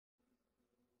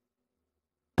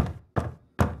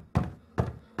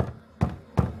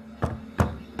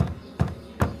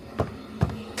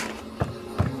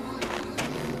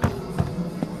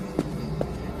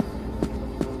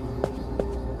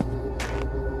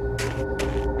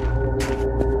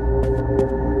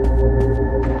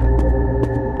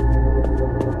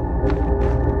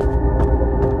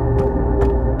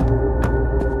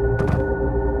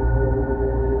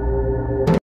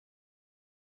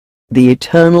The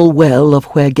eternal well of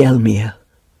Hvergelmir.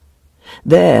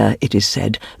 There, it is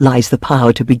said, lies the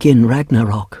power to begin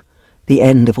Ragnarok, the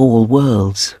end of all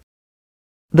worlds.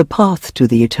 The path to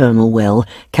the eternal well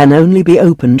can only be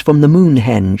opened from the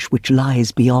Moonhenge which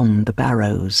lies beyond the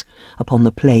Barrows, upon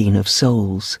the plane of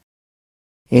souls.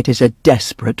 It is a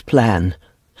desperate plan,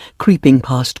 creeping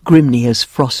past Grimnir's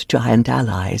frost giant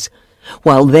allies,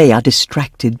 while they are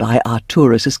distracted by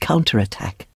Arturus's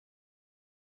counterattack.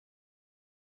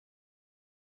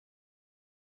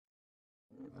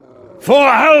 For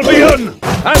Albion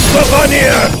and for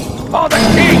Vanir! For the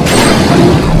king!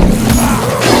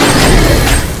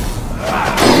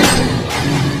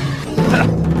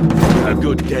 A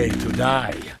good day to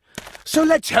die. So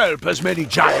let's help as many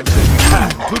giants as we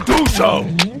can to do so!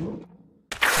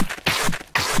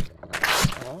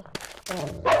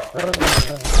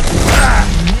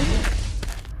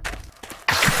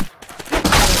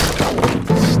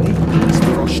 Sneak past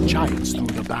frost giants through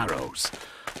the Barrows.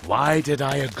 Why did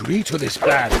I agree to this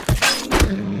plan?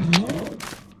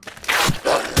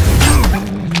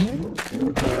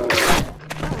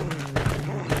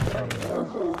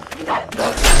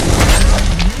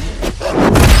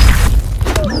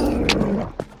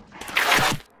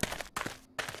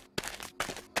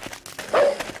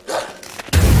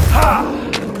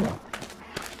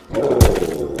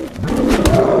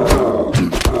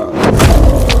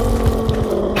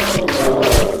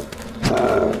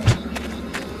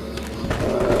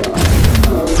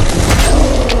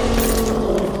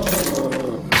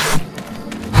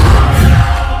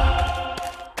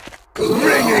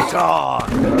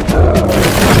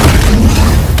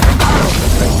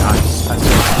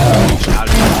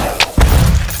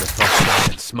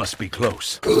 Must be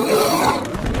close.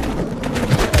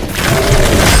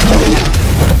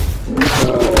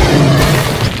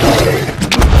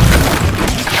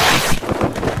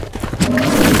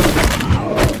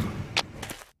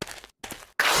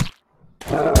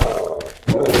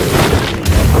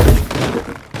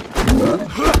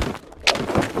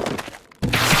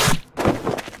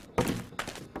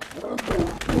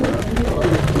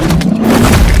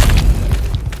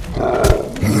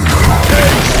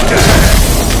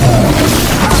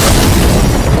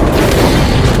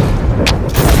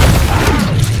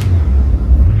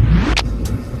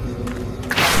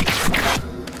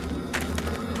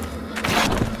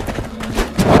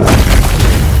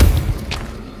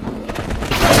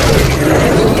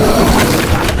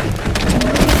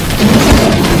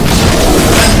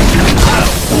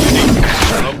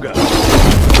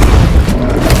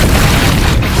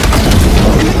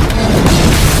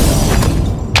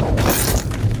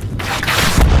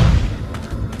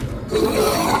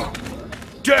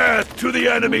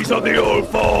 Enemies of the old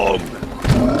form!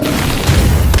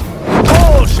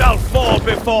 All shall fall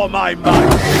before my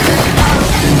might!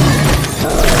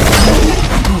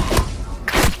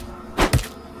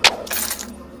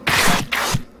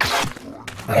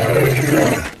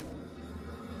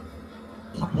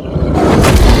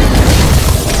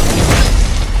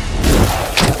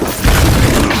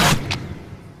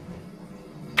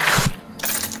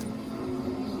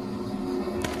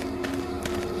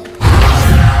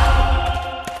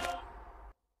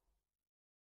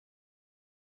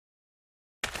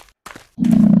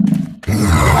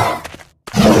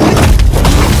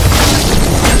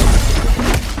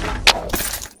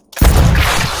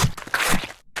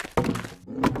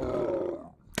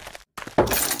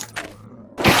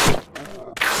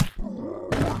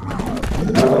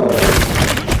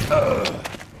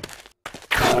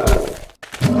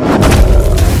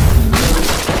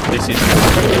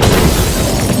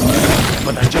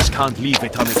 But I just can't leave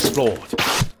it unexplored.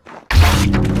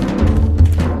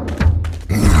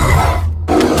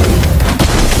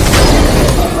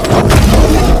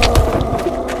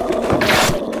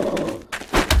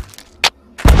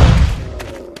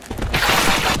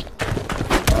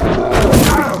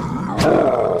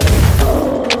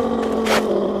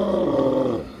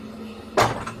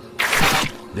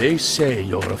 They say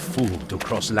you're a fool to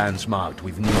cross lands marked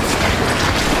with needs.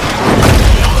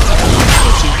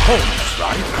 Searching homes,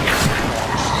 right?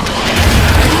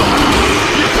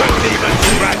 You couldn't even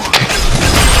scratch me!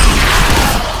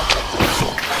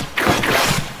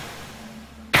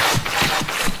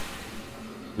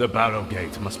 The barrow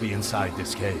gate must be inside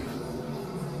this cave.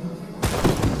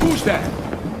 Who's there?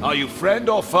 Are you friend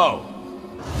or foe?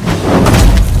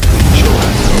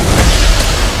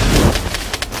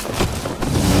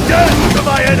 Death to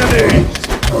my enemies!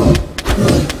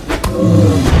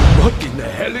 What in the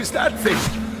hell is that thing?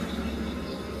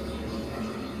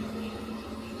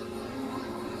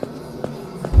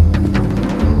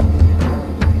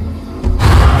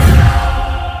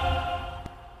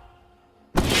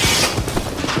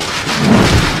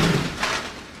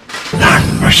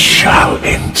 shall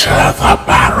enter the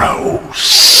barrows.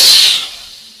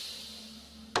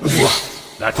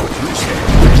 That's what you said.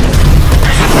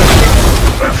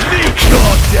 Meet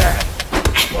your death!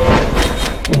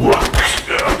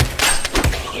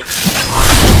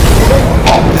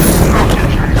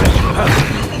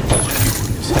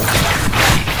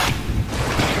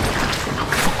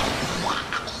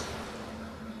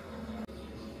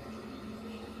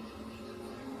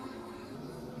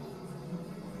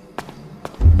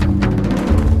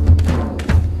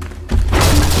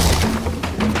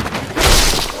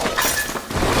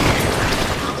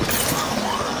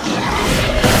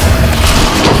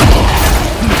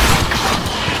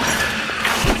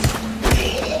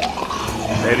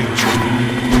 Very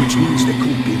true, which means there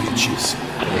could be witches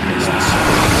or business.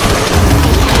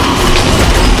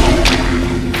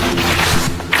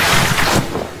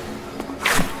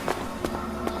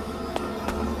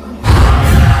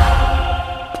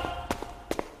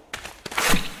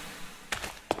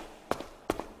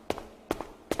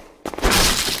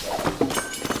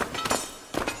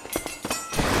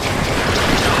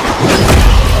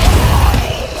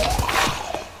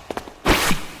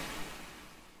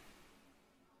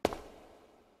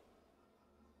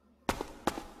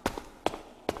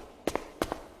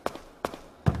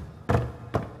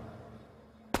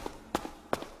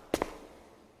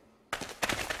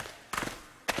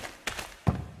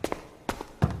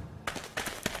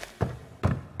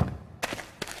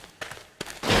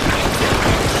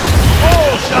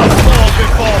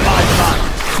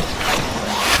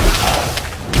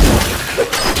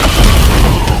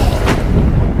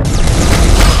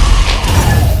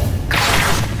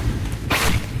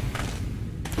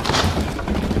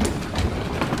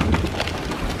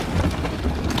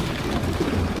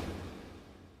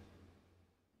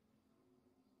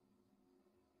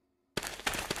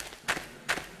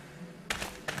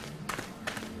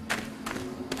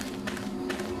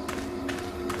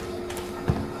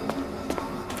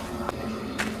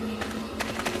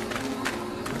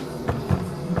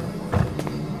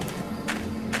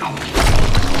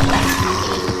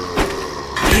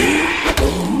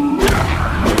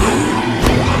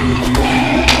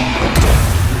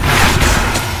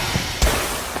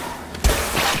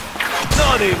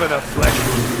 Not even a flesh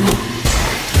wound.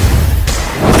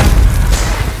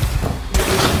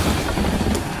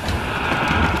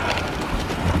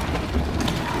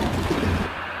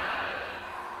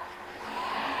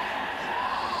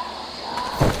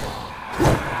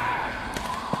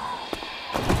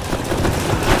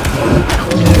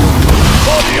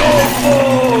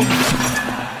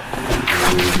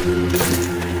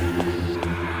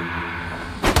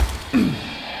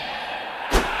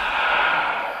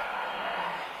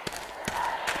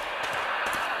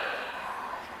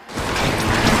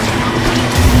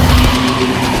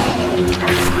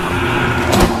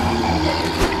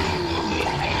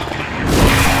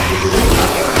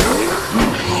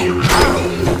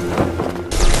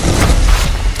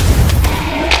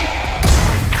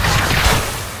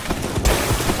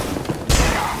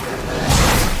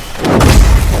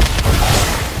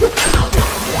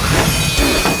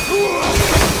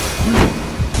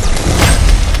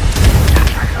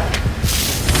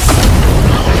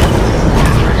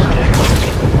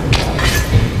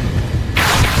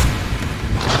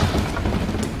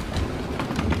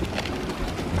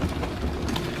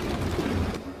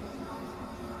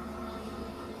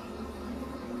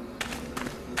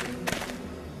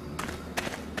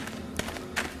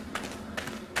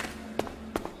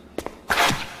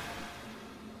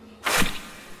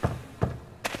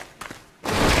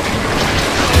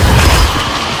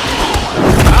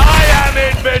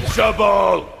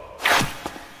 Invincible!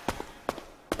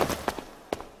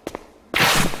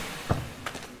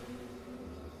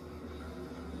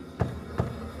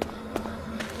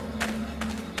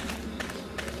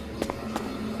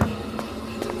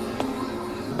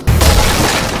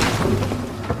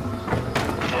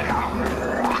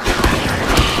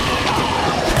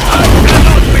 I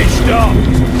cannot be stopped!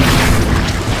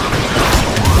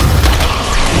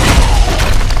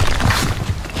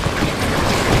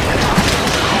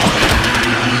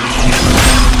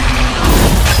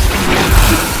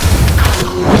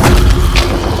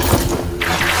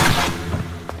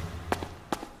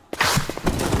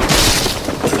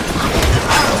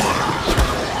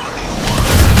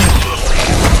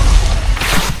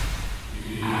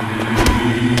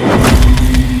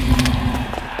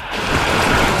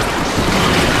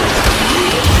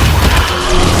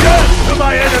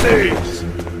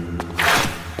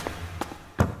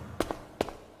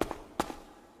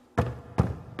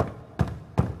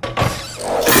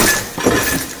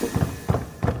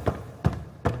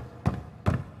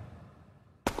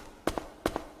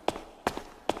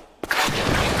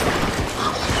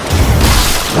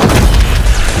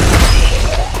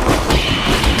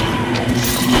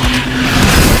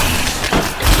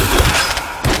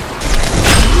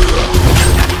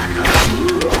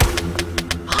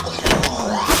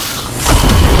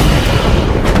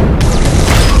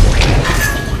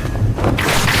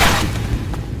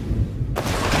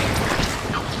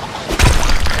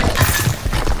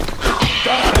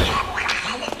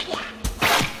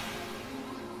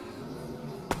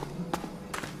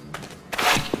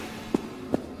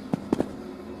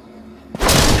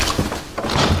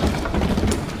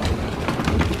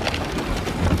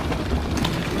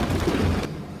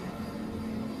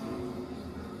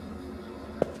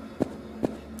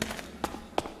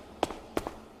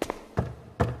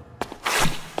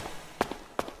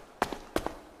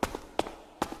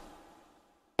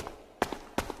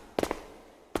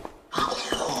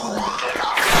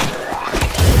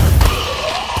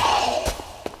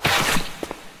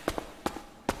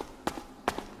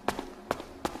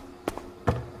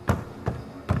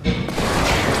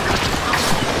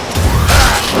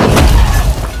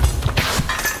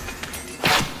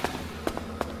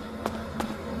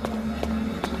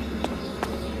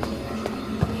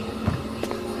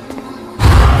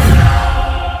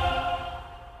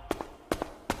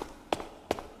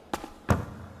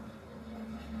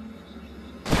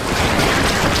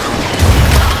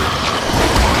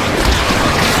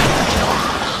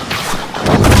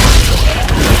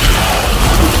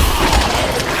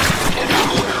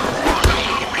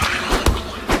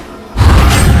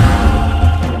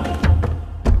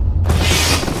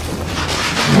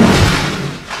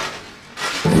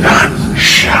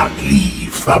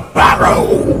 the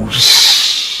barrows!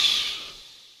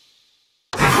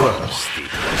 First,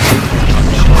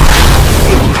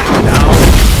 now,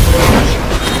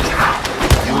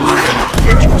 you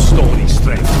get your story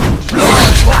straight.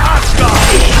 Blood for Asgard!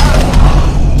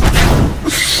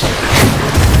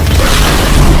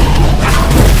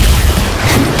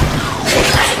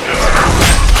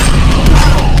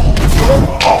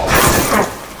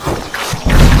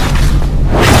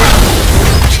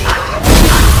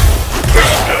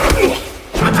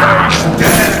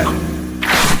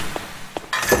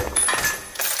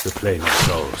 The flame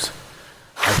shows.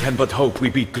 I can but hope we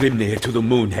beat Grimnir to the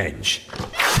Moonhenge.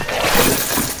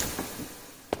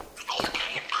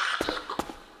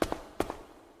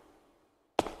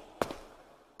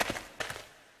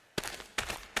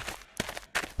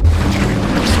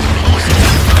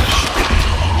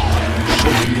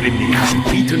 Grimnir has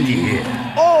beaten me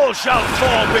here. All shall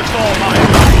fall before my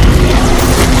light!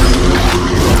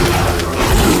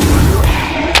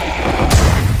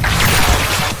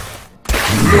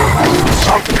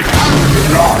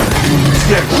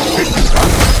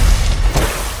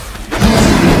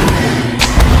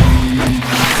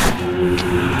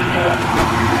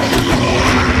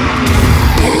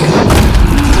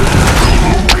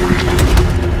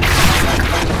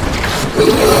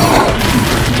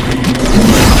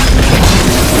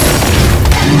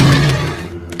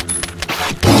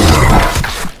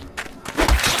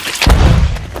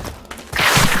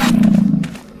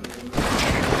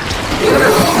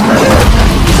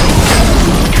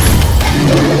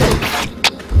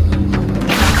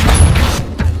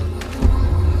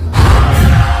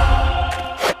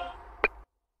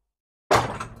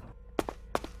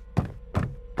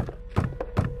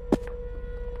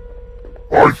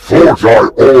 I thought I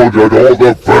ordered all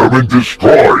the vermin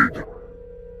destroyed!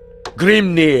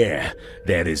 Grimnir,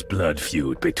 there is blood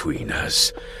feud between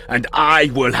us, and I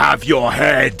will have your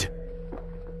head!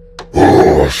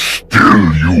 Oh,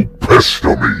 still you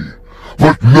pester me!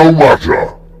 But no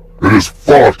matter! It is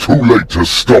far too late to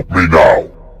stop me now!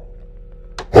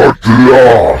 At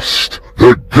last,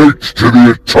 the gate to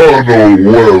the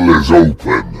eternal well is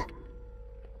open!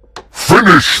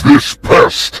 Finish this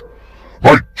pest!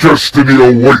 My destiny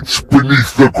awaits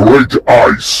beneath the great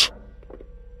ice!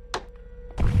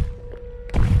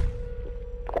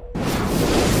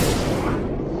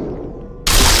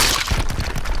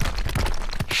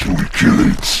 Should we kill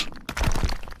it?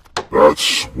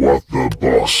 That's what the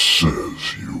boss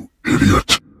says, you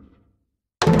idiot!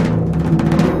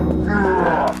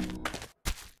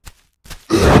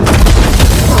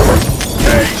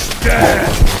 Taste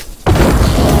death!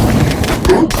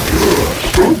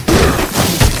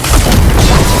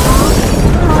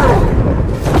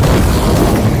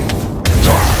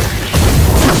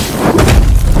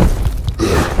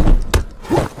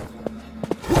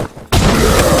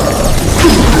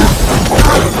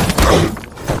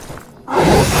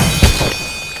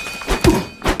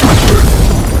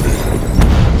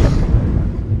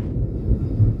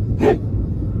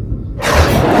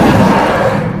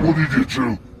 What did you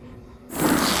do?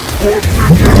 What did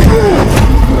you do?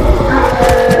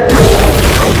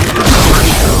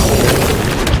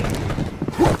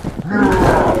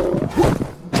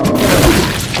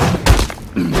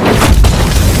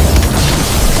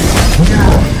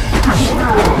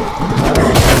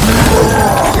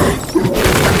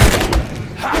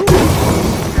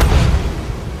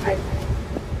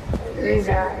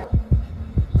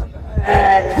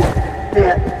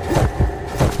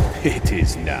 It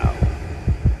is now.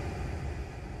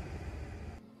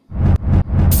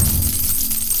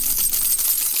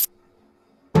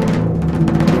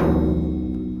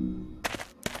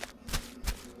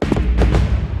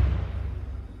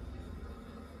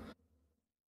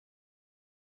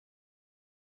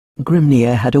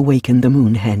 Grimnir had awakened the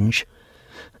Moonhenge,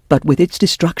 but with its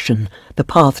destruction the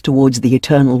path towards the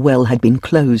eternal well had been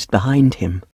closed behind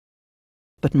him.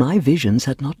 But my visions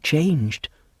had not changed.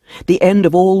 The end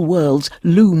of all worlds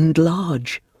loomed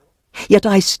large. Yet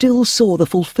I still saw the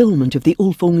fulfillment of the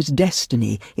Ulfung's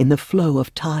destiny in the flow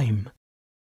of time.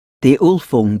 The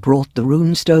Ulfung brought the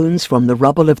runestones from the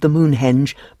rubble of the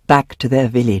Moonhenge back to their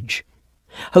village,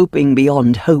 hoping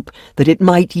beyond hope that it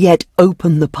might yet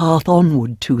open the path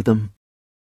onward to them.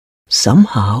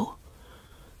 Somehow,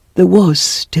 there was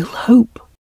still hope.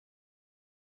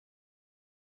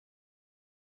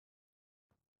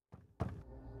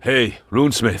 Hey,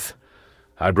 runesmith.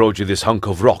 I brought you this hunk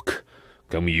of rock.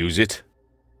 Can we use it?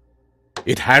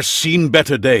 It has seen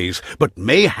better days, but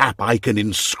mayhap I can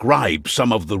inscribe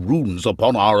some of the runes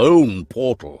upon our own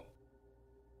portal.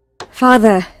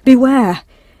 Father, beware.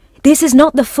 This is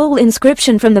not the full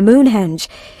inscription from the Moonhenge.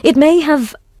 It may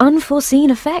have unforeseen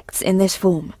effects in this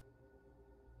form.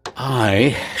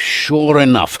 Aye, sure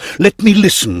enough. Let me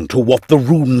listen to what the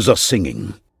runes are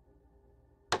singing.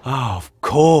 Oh, of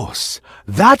course.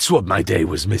 That's what my day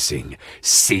was missing.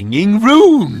 Singing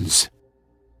runes.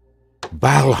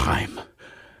 Valheim.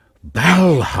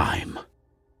 Valheim.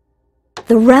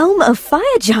 The realm of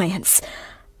fire giants.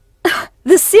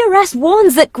 The seeress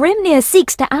warns that Grimnir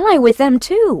seeks to ally with them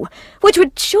too, which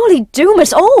would surely doom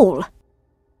us all.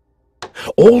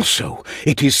 Also,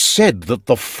 it is said that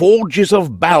the forges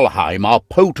of Valheim are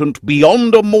potent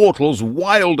beyond a mortal's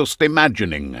wildest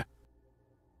imagining.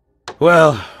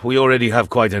 Well, we already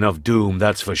have quite enough doom,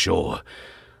 that's for sure.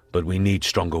 But we need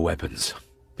stronger weapons.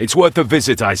 It's worth a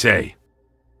visit, I say.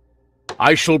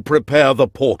 I shall prepare the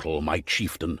portal, my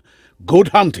chieftain. Good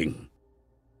hunting.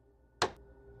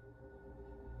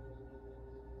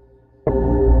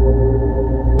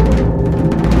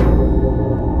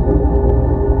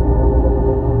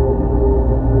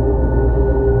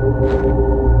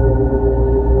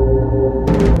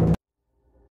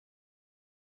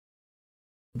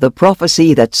 The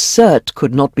prophecy that Surt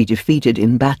could not be defeated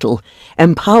in battle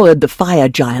empowered the fire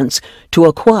giants to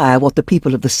acquire what the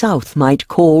people of the south might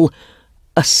call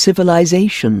a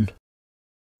civilization.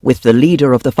 With the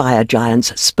leader of the fire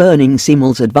giants spurning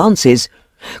Simul's advances,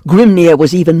 Grimnir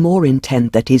was even more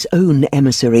intent that his own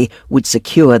emissary would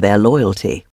secure their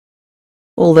loyalty.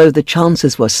 Although the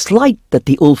chances were slight that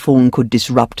the Ulfung could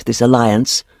disrupt this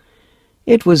alliance,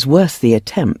 it was worth the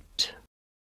attempt.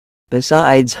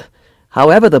 Besides,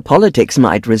 however the politics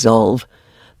might resolve,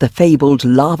 the fabled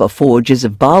lava forges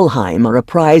of Valheim are a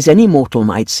prize any mortal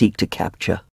might seek to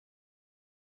capture.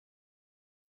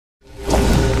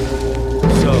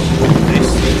 So, this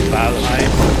is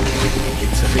Valheim.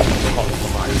 It's a bit hot for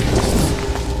my tastes.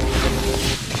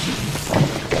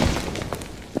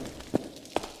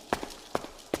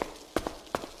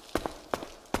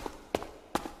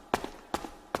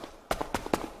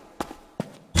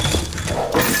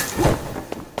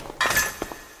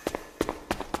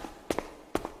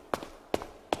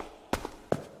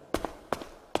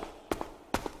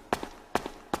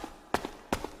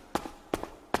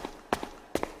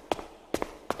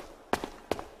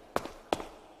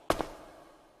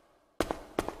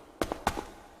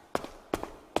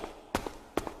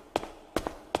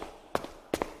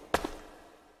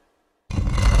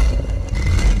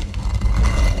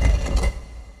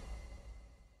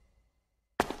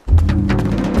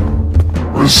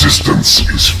 Resistance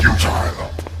is futile.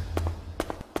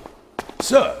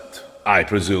 Surt, I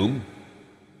presume?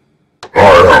 I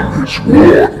am his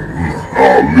warden.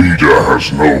 Our leader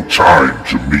has no time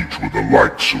to meet with the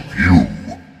likes of you.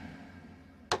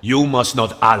 You must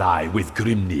not ally with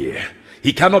Grimnir.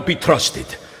 He cannot be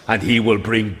trusted, and he will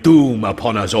bring doom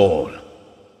upon us all.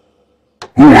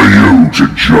 Who are you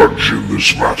to judge in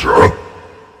this matter?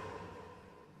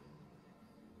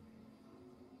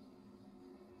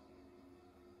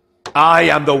 I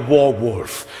am the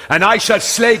Warwolf, and I shall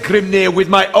slay Grimnir with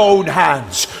my own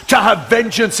hands, to have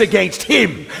vengeance against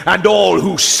him and all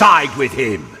who side with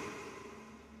him.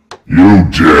 You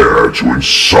dare to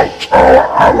insult our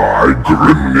ally,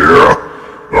 Grimnir?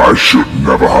 I should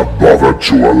never have bothered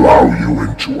to allow you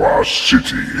into our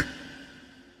city.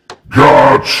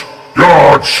 Guards!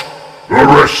 Guards!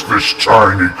 Arrest this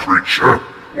tiny creature,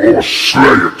 or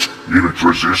slay it if it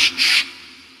resists.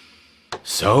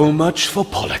 So much for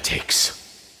politics.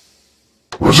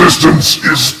 Resistance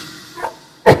is...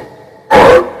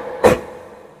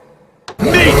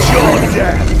 Meet your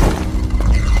death!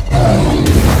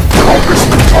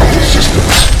 Competent our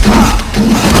resistance.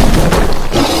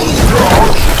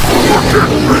 Guards,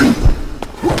 protect me.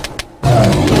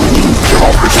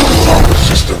 Competent our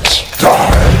resistance.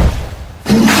 Die.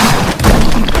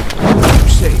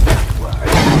 Say that word.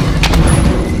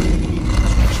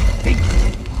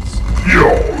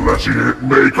 You're letting it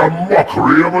make a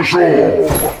mockery of us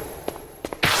all.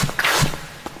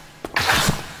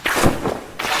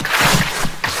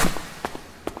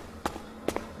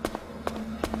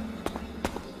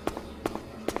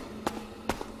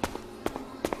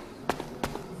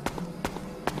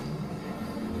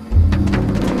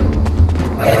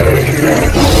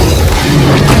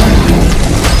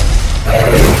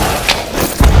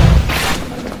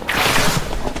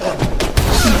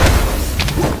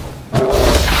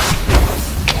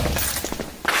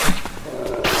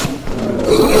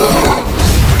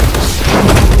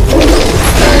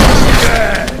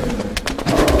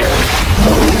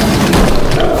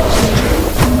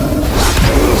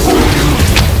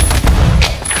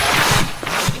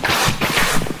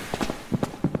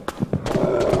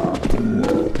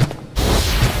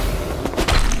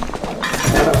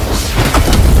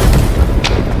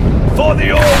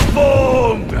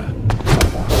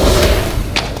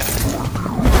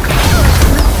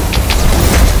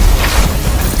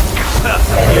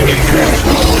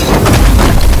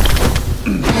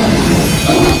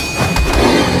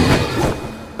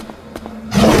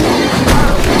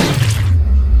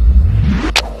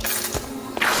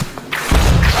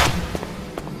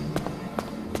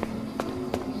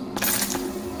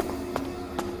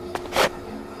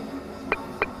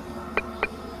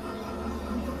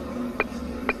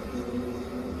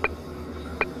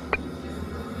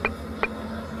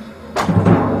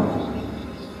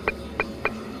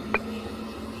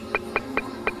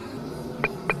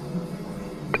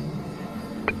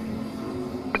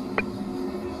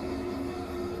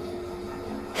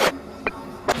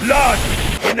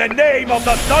 in the name of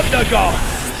the Thunder God!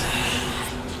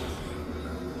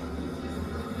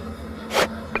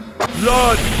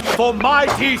 Blood for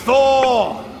mighty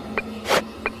Thor!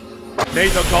 May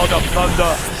the God of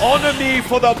Thunder honor me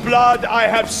for the blood I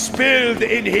have spilled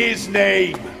in his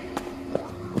name!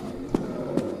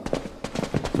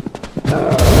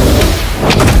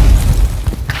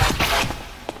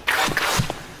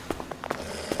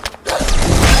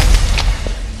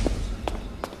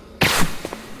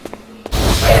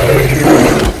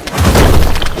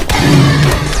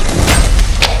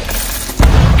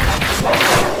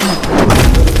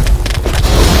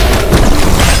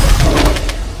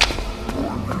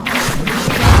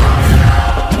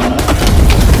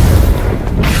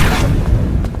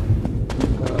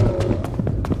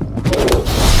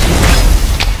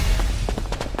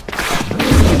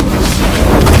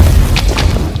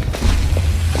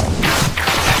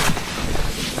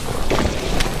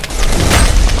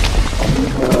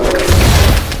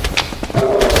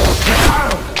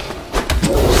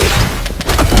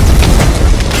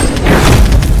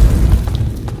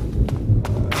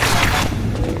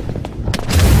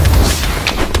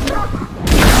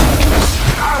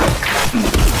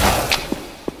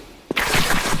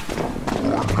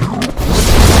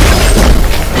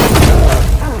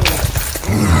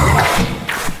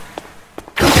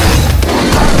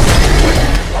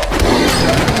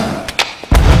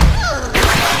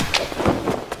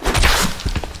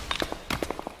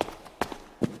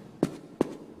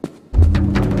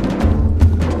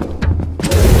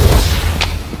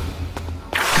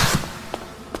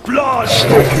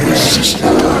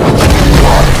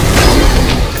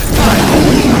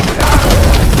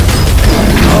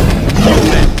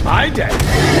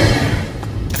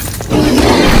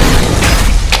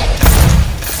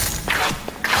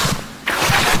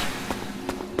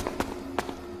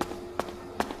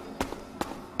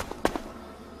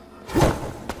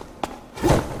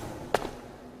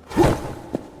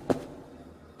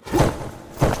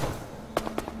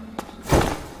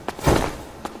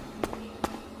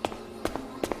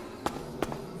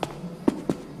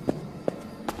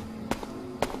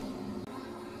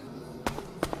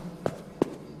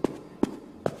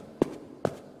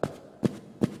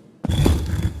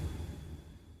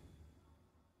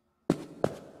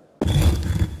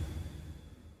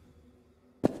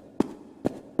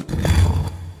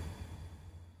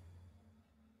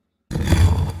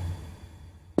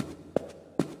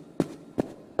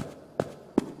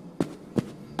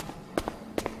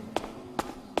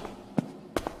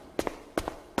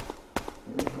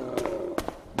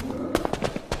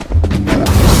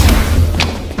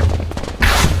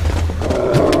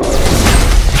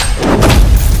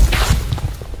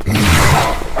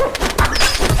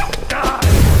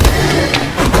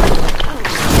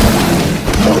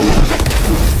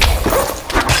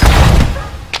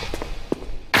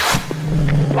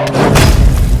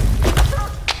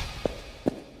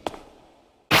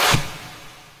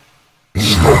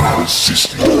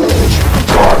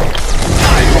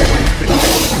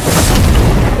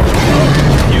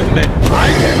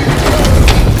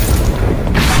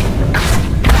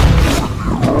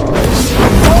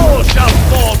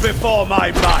 Before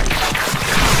my might.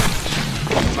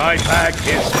 My bag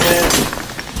is full.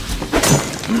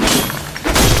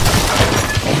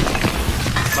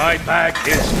 My bag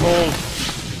is full.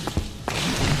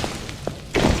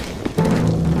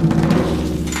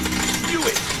 Do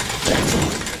it.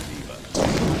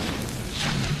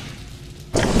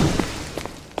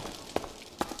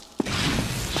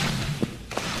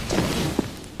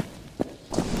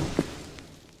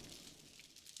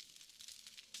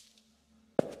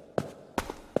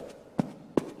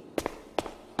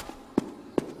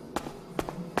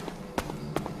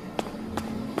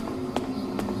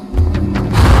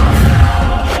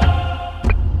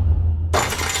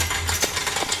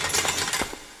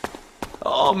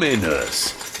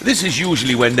 Ominous. This is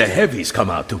usually when the heavies come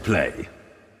out to play.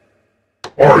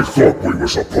 I thought we were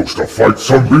supposed to fight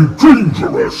something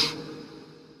dangerous.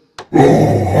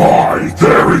 Oh, aye,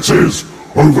 there it is,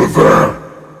 over there.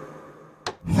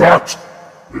 That?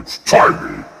 It's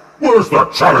tiny. Where's the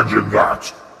challenge in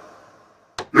that?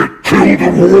 It killed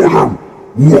a warder.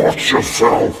 Watch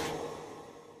yourself.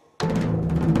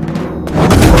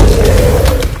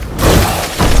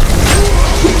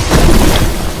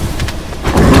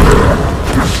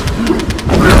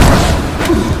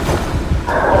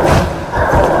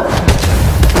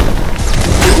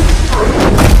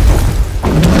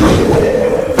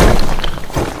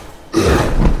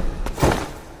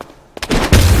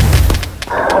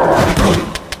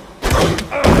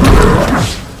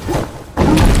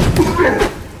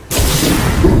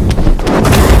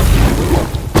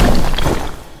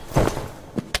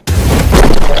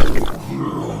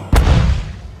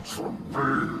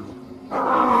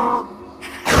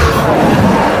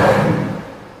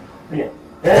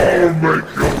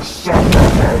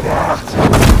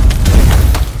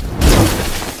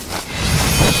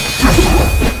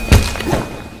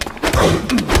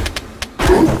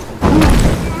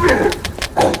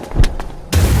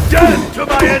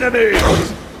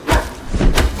 enemies!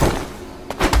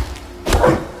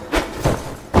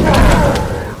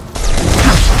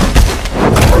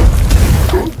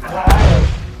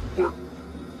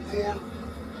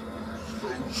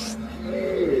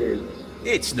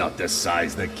 It's not the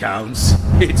size that counts,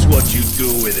 it's what you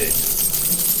do with it.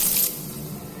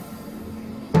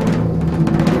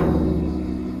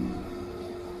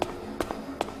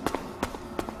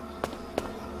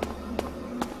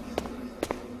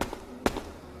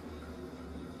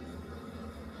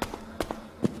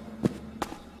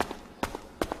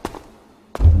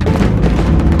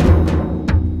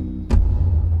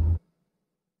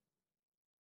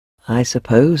 I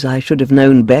suppose I should have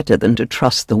known better than to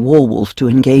trust the Warwolf to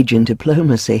engage in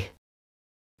diplomacy.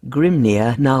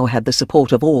 Grimnir now had the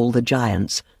support of all the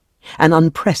giants, an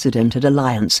unprecedented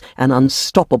alliance, an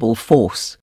unstoppable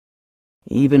force.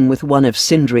 Even with one of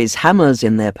Sindri's hammers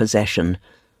in their possession,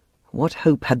 what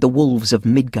hope had the wolves of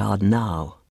Midgard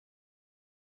now?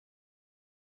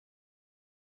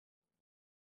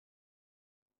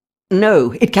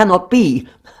 No, it cannot be!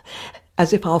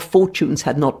 As if our fortunes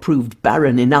had not proved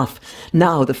barren enough,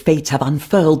 now the fates have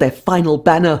unfurled their final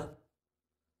banner.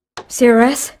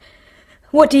 CRS,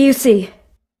 what do you see?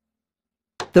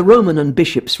 The Roman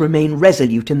bishops remain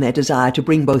resolute in their desire to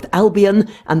bring both Albion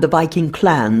and the Viking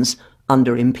clans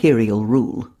under imperial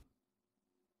rule.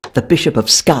 The Bishop of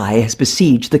Skye has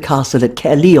besieged the castle at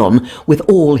Caerleon with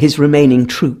all his remaining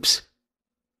troops.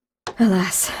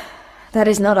 Alas, that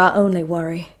is not our only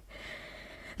worry.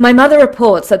 My mother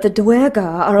reports that the Duergar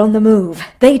are on the move.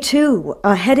 They, too,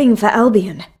 are heading for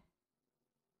Albion.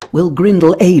 Will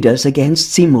Grindel aid us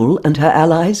against Simul and her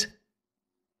allies?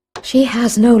 She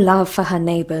has no love for her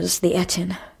neighbours, the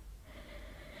Etin.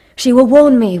 She will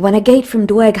warn me when a gate from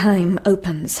Dwergheim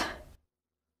opens.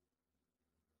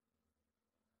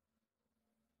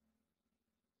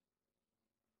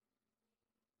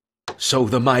 So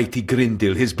the mighty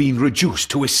Grindel has been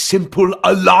reduced to a simple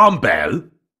alarm bell?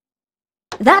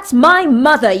 That's my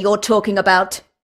mother you're talking about.